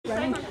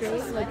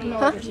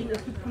Huh?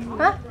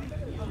 Huh?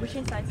 Which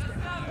inside stick?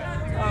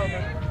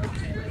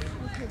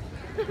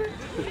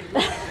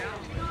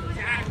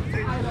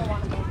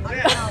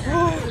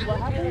 What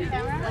happened?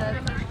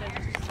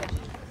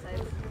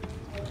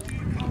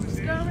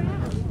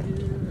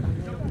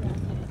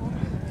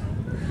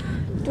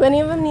 Do any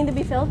of them need to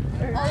be filled?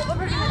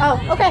 Oh,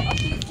 okay.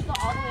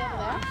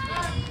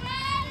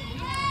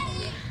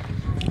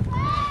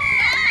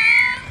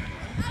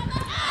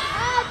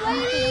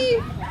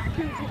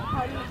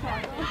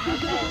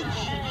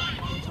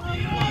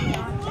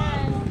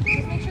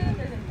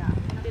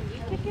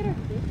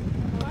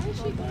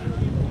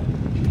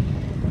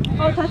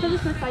 Oh, Tasha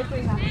just went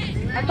cycling now.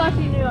 I thought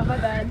she knew it, my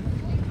bad.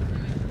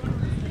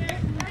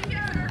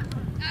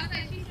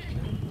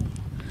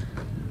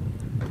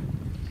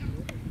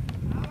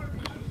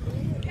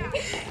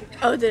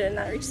 Oh, did it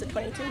not reach the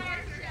 22?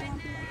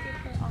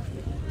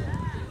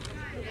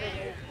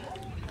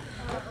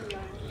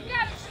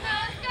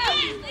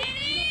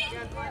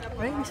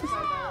 Right, this is...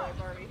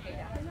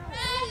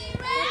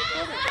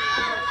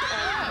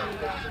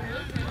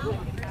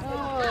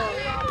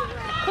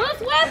 Who's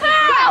with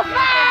her?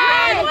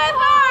 Run with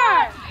her!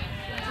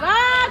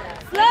 Run!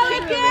 Slow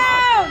it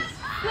down!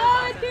 Slow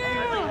it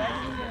down!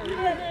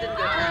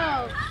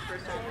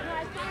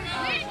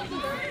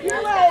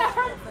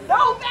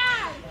 No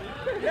bad!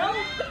 No!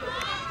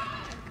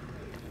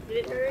 Did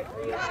it hurt?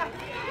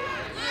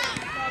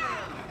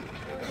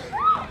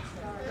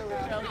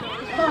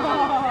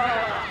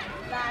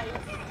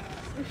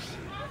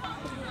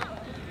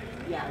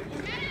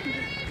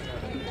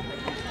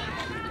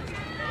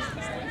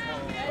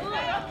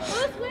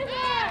 Who's with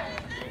her?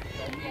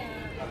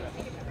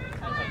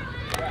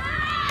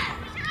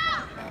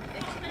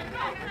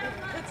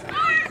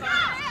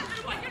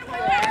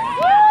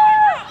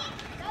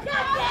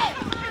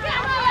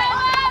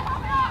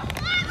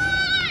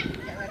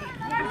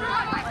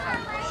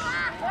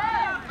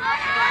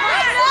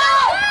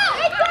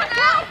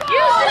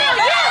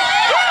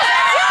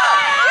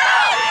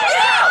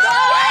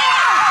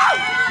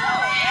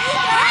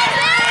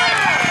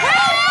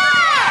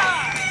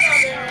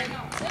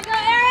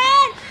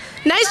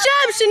 Nice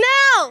job,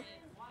 Chanel!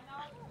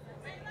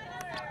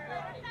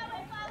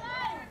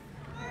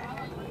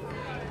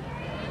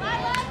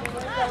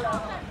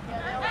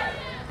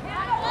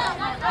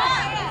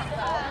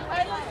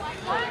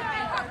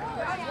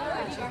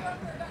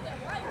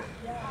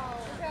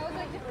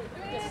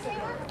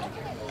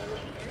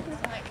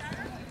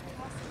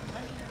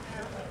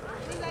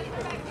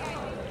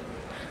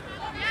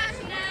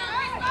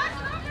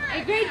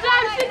 Hey, great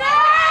job, Chanel!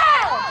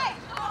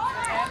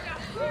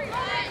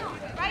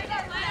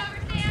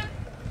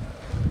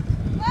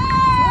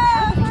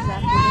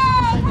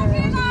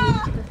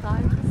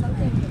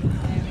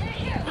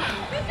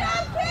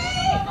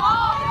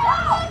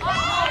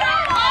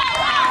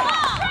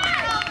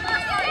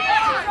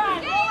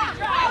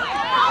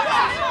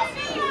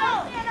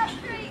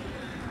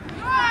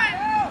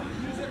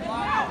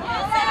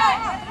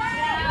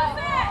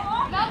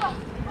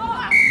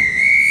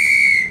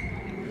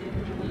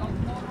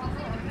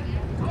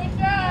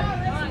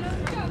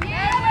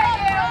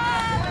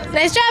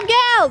 Nice job,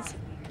 gals!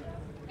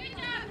 Good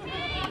job,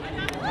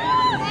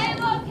 hey,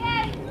 look,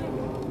 hey.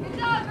 Good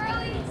job,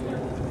 girlies.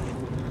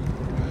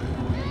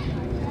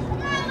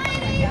 Come on,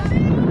 ladies.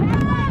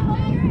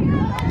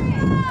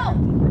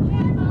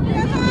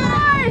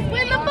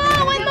 Win the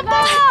ball, win the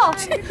ball.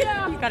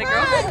 You got a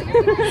girl?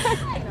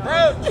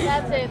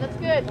 That's it, that's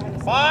good.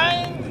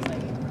 Fine.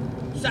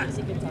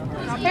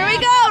 Here we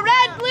go,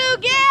 red, blue,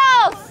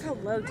 gals. How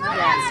low do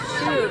that?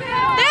 Shoot.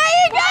 There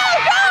you go,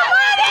 go,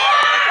 buddy.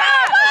 Go,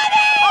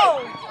 buddy.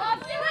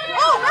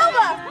 Oh,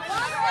 Melba.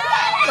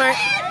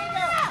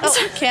 Oh,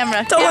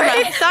 camera. Don't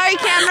worry. Sorry,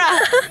 camera.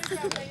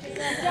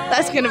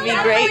 That's gonna be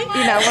great,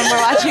 you know, when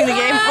we're watching the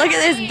game. Look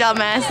at this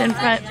dumbass in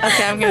front.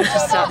 Okay, I'm gonna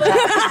just stop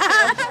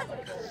that.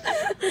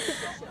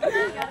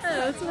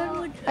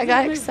 I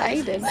got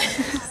excited.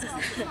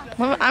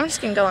 Well, I'm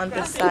just gonna go on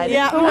this side.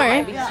 Yeah, don't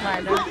worry. Be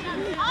smarter.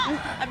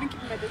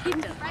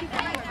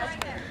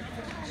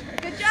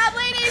 Good job,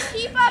 ladies.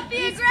 Keep up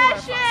the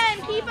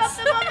aggression. Keep up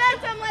the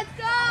momentum. Let's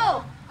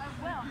go.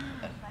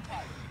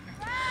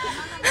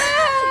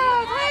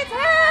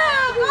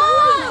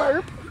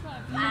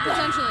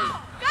 Potentially.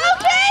 Go,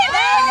 Kate!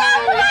 There you go!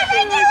 Right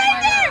there, right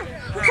there!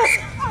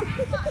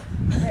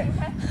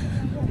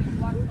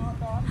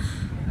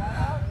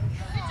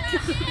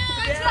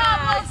 Good job,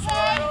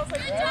 Wilson!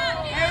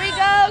 There we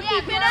go,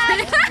 keep it up!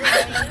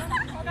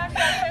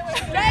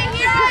 Right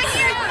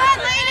here, come on,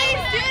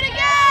 ladies! Do it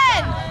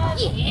again!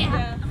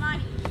 Yeah!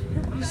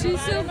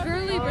 She's so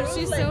girly, but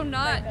she's so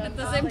not at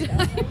the same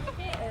time.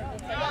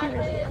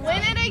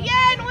 Win it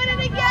again,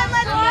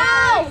 let's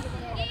go!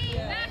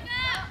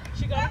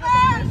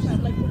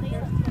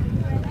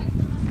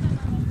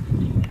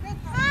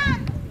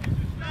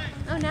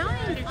 Oh, now I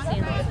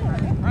understand this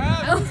part. I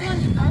always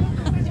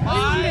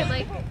wondered,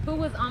 like, who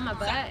was on my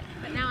butt,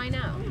 but now I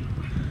know.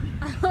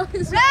 Red,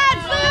 blue,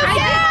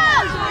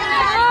 gals!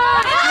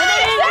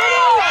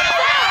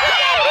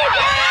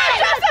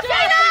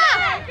 Josephina!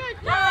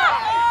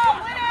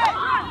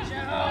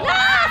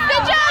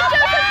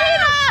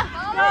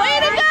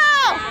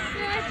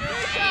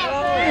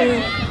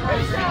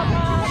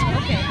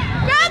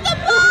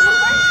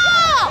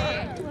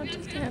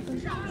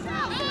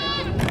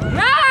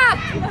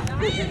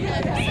 defense is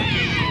bad.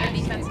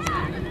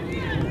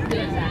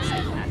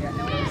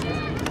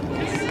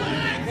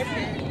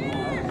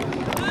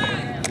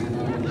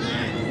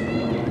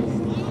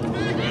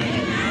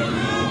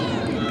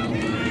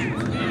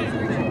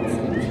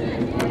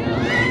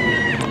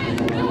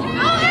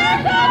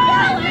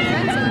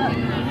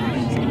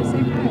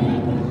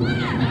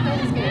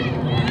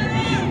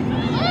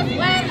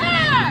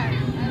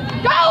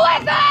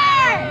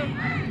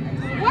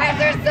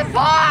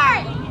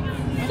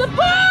 Support!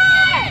 Support!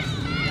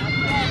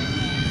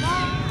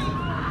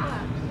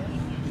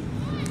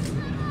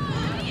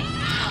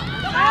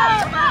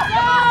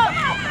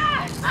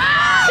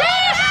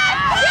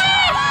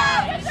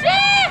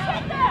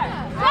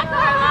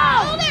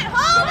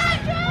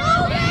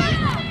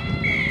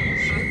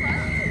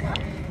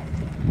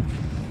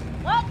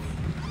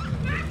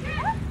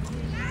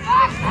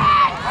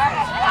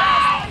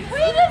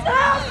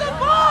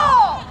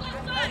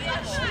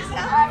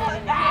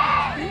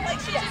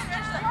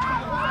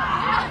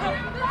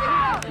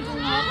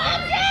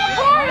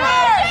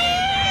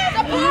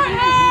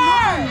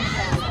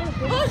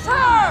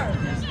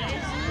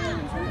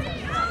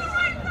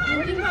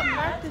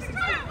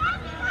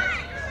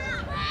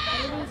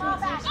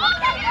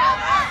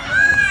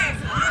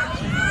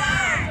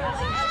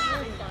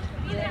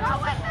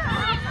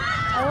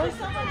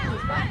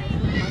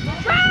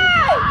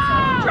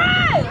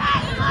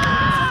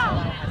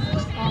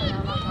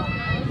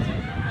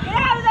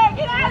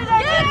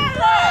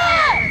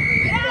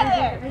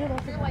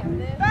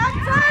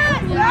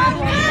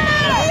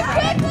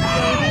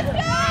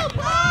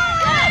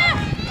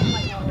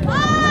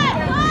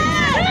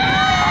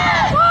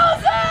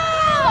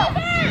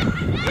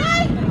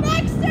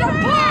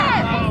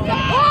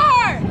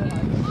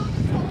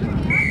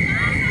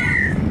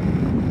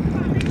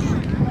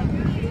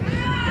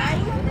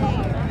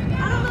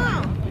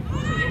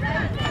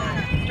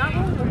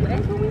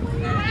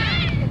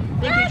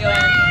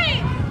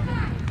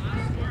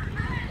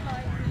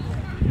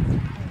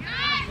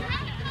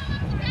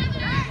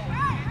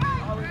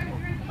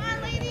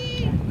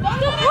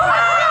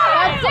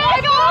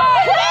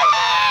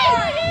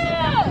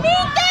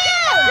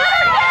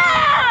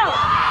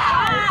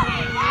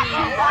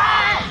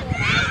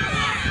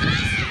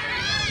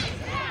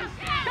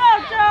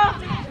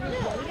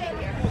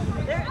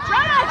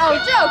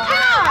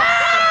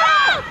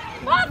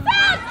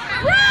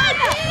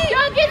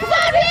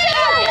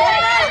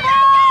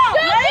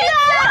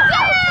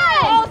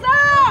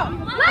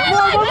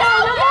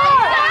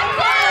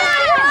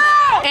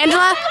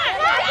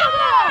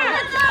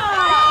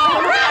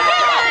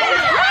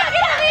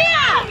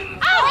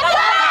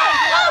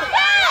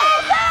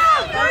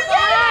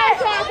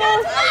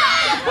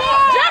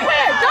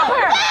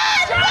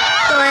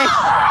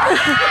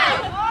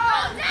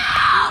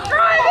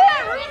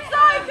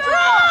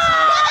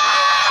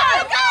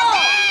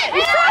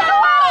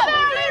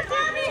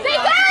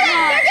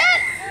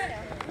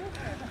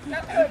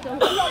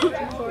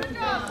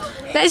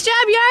 Nice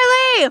job,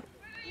 Yarly!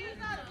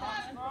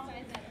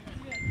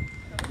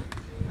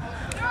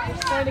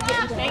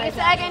 Take a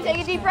second, take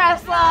a deep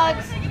breath,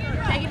 Slugs.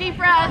 Take a deep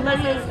breath.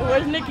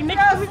 Where's Nikki?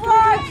 Nikki, Slow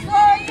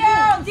it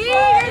down. D,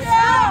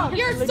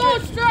 you're so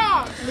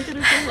strong.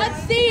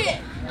 Let's see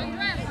it.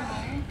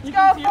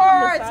 Go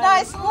for it. It's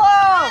nice and low.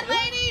 Come on,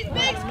 ladies.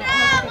 Big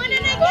scrum. Win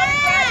it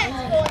again.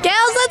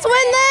 Gals, let's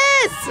win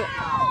this!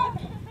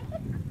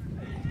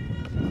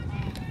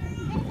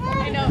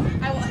 I know.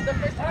 I want the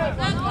first time.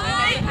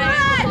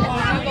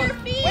 Your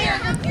feet.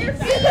 Your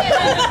feet.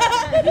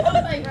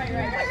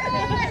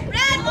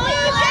 Red,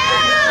 blue,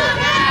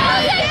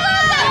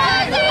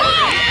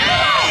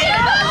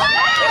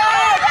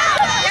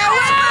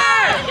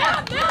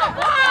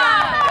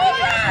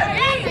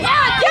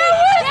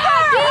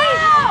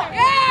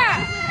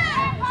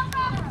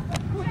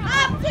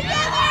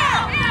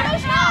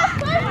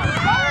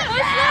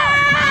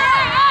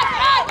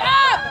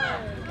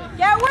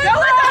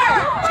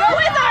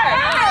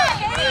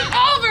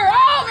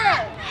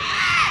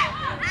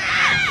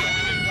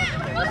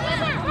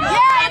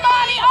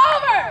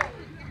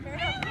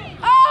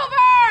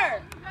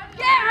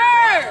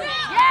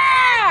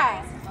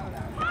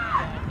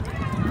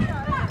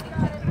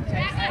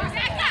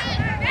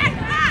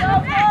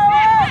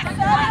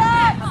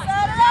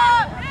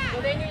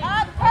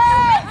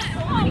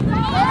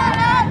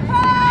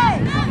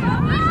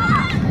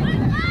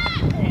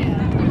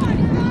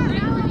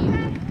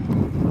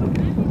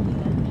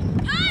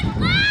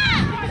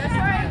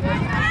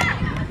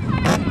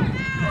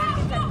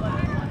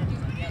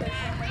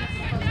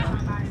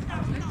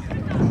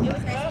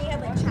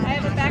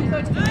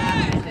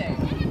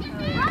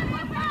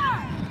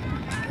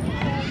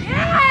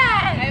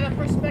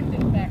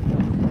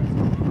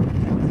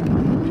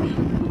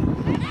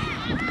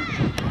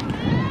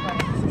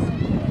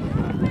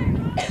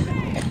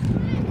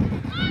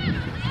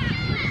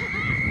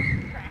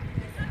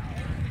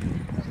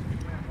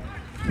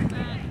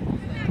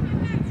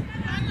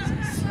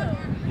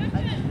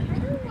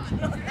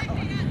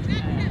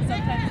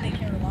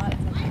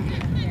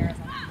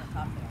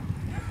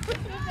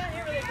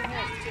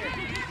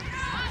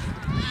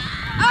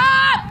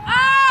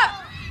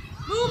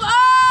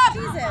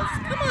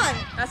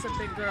 on. That's a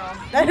big girl.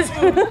 That is.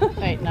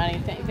 Wait, not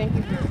anything. Thank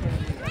you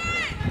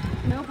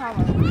for No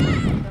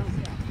problem.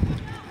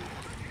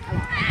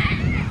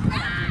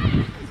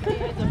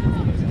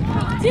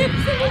 Dip,